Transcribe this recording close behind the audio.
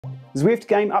Zwift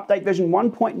Game update version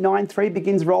 1.93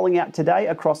 begins rolling out today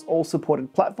across all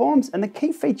supported platforms, and the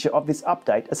key feature of this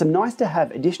update are some nice to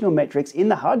have additional metrics in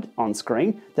the HUD on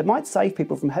screen that might save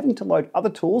people from having to load other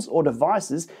tools or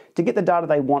devices to get the data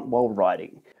they want while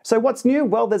riding. So what's new?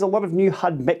 Well, there's a lot of new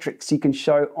HUD metrics you can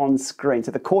show on screen.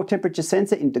 So the core temperature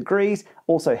sensor in degrees,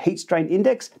 also heat strain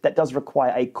index, that does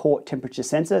require a core temperature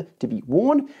sensor to be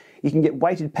worn. You can get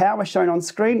weighted power shown on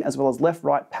screen, as well as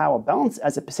left-right power balance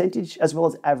as a percentage, as well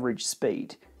as average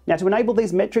speed. Now, to enable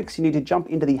these metrics, you need to jump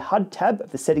into the HUD tab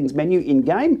of the settings menu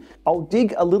in-game. I'll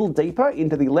dig a little deeper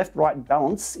into the left-right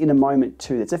balance in a moment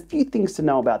too. There's a few things to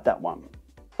know about that one.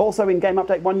 Also in Game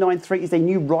Update 193 is a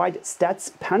new ride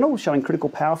stats panel showing critical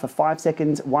power for 5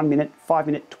 seconds, 1 minute, 5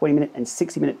 minute, 20 minute and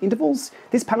 60 minute intervals.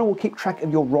 This panel will keep track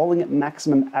of your rolling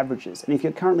maximum averages, and if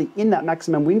you're currently in that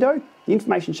maximum window, the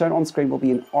information shown on screen will be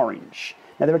in orange.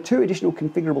 Now there are 2 additional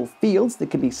configurable fields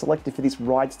that can be selected for this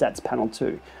ride stats panel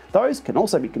too. Those can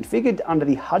also be configured under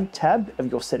the HUD tab of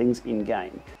your settings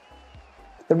in-game.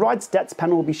 The ride stats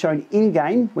panel will be shown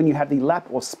in-game when you have the lap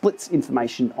or splits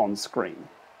information on screen.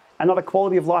 Another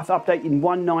quality of life update in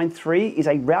 193 is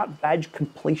a route badge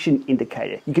completion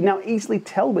indicator. You can now easily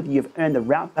tell whether you've earned the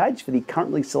route badge for the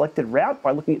currently selected route by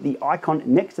looking at the icon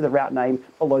next to the route name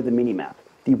below the minimap.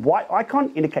 The white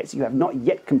icon indicates that you have not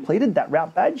yet completed that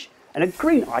route badge, and a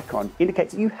green icon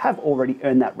indicates that you have already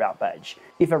earned that route badge.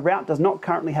 If a route does not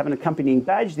currently have an accompanying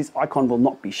badge, this icon will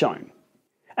not be shown.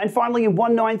 And finally in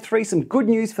 193, some good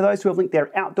news for those who have linked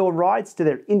their outdoor rides to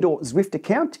their indoor Zwift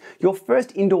account. Your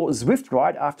first indoor Zwift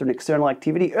ride after an external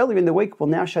activity earlier in the week will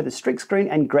now show the streak screen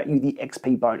and grant you the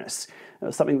XP bonus. It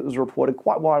was something that was reported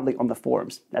quite widely on the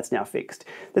forums. That's now fixed.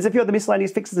 There's a few other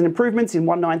miscellaneous fixes and improvements in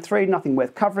 193, nothing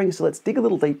worth covering, so let's dig a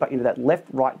little deeper into that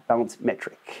left-right balance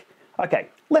metric. Okay,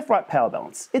 left-right power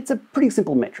balance. It's a pretty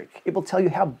simple metric. It will tell you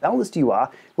how balanced you are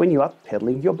when you are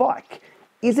pedaling your bike.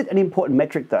 Is it an important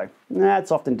metric though?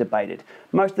 It's often debated.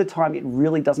 Most of the time it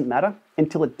really doesn't matter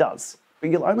until it does.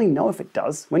 But you'll only know if it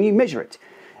does when you measure it.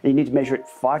 And you need to measure it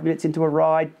 5 minutes into a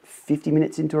ride, 50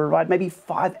 minutes into a ride, maybe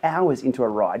 5 hours into a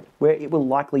ride, where it will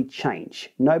likely change.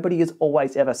 Nobody is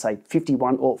always ever, say,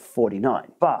 51 or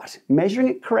 49. But measuring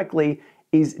it correctly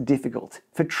is difficult.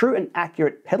 For true and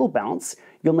accurate pedal balance,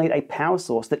 you'll need a power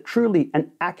source that truly and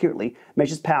accurately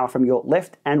measures power from your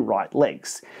left and right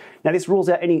legs. Now this rules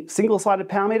out any single-sided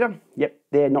power meter. Yep,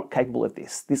 they're not capable of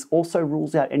this. This also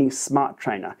rules out any smart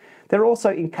trainer. They're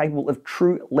also incapable of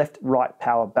true left-right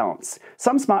power balance.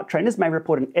 Some smart trainers may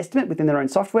report an estimate within their own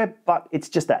software, but it's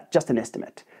just that, just an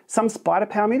estimate. Some spider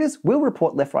power meters will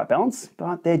report left-right balance,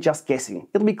 but they're just guessing.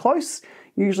 It'll be close.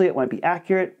 Usually it won't be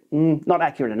accurate, not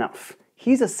accurate enough.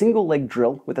 Here's a single leg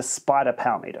drill with a spider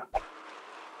power meter.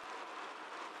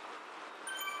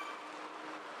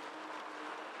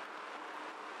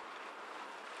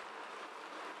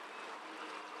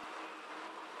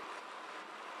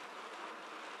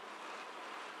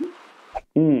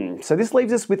 So this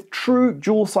leaves us with true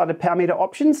dual-sided power meter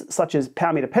options, such as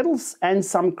power meter pedals and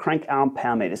some crank arm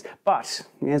power meters. But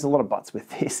there's a lot of buts with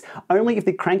this. Only if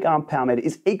the crank arm power meter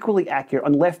is equally accurate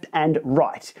on left and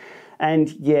right. And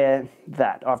yeah,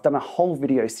 that. I've done a whole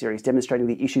video series demonstrating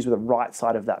the issues with the right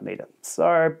side of that meter.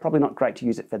 So probably not great to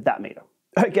use it for that meter.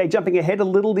 Okay, jumping ahead a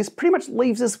little, this pretty much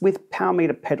leaves us with power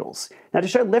meter pedals. Now to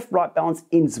show left-right balance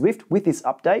in Zwift with this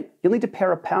update, you'll need to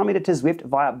pair a power meter to Zwift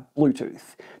via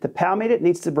Bluetooth. The power meter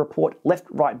needs to report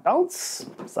left-right balance,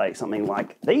 say something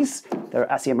like these. They're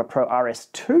HUD Pro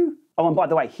RS2. Oh, and by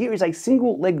the way, here is a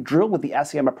single leg drill with the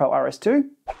HUD Pro RS2.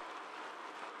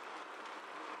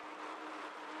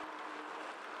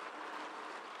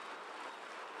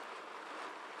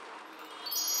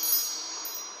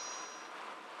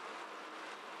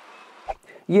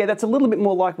 Yeah, that's a little bit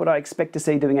more like what I expect to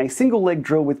see doing a single leg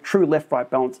drill with true left-right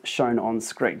balance shown on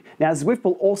screen. Now, Zwift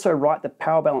will also write the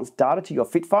power balance data to your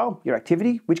fit file, your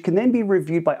activity, which can then be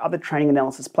reviewed by other training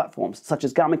analysis platforms, such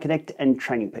as Garmin Connect and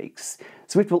Training Peaks.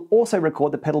 Zwift will also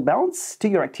record the pedal balance to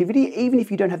your activity, even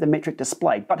if you don't have the metric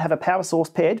displayed, but have a power source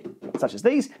paired, such as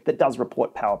these, that does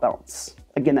report power balance.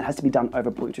 Again, that has to be done over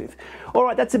Bluetooth. All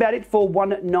right, that's about it for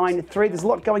 193. There's a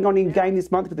lot going on in game this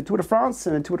month with the Tour de France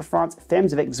and the Tour de France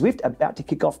Femmes avec Zwift about to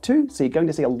kick off too. So you're going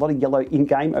to see a lot of yellow in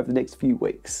game over the next few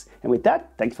weeks. And with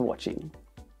that, thanks for watching.